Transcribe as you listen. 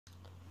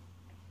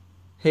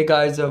Hey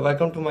guys,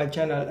 welcome to my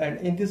channel, and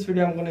in this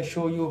video I'm going to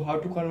show you how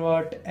to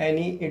convert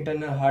any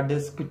internal hard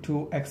disk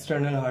to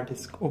external hard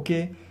disk.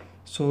 Okay,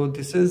 so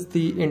this is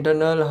the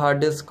internal hard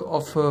disk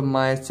of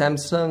my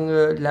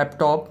Samsung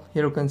laptop.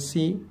 Here you can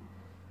see.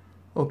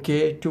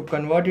 Okay, to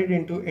convert it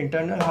into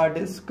internal hard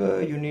disk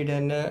you need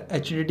an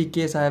HDD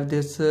case. I have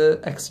this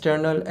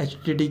external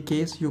HDD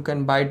case. You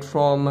can buy it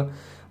from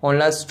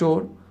online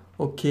store.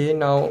 Okay,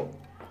 now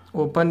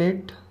open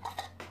it,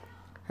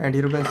 and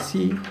here you can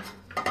see.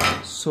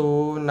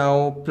 So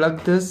now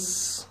plug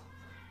this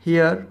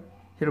here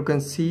you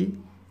can see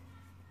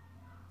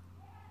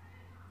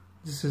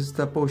this is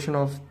the portion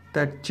of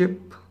that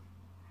chip.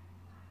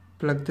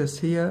 Plug this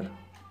here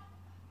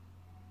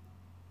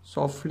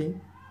softly.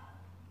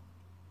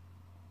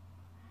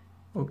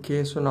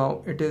 Okay, so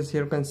now it is,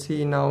 here you can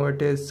see, now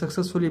it is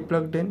successfully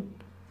plugged in.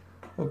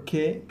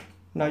 Okay,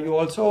 now you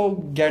also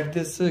get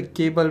this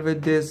cable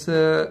with this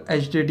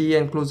HDD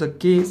enclosure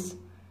case.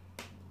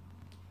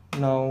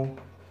 Now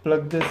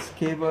plug this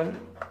cable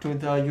to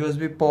the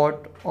USB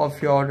port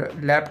of your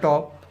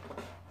laptop,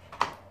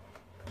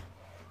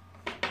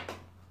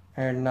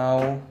 and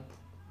now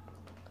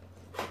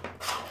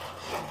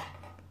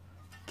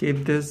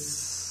keep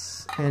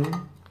this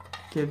internal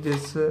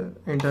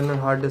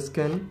hard disk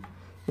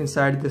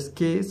inside this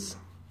case.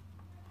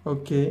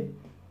 Okay,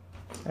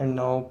 and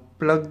now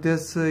plug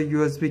this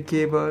USB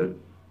cable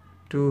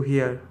to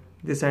here,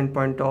 this end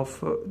point of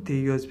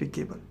the USB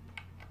cable,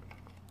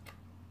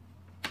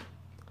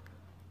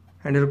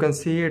 and you can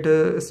see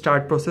it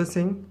start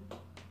processing.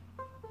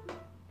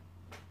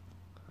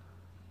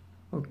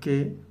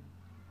 Okay,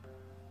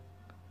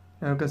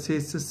 now you can see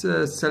it's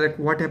select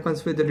what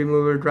happens with the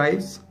removable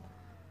drives.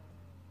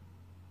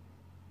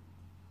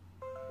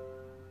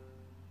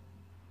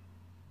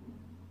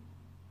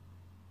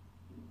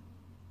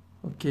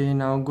 Okay,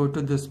 now go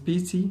to this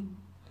PC,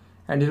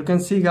 and you can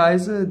see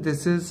guys,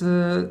 this is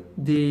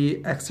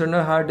the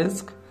external hard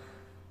disk.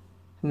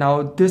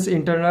 Now this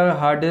internal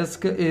hard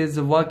disk is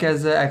work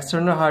as an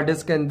external hard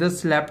disk in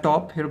this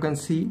laptop. Here you can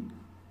see.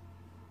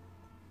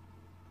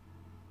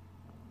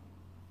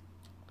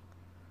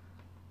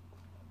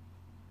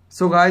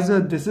 So guys,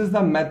 this is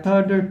the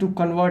method to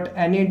convert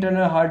any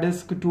internal hard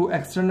disk to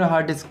external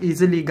hard disk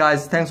easily.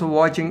 Guys, thanks for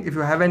watching. If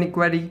you have any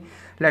query,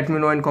 let me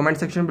know in comment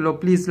section below.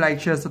 Please like,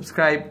 share,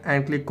 subscribe,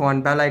 and click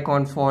on bell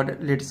icon for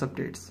latest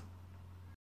updates.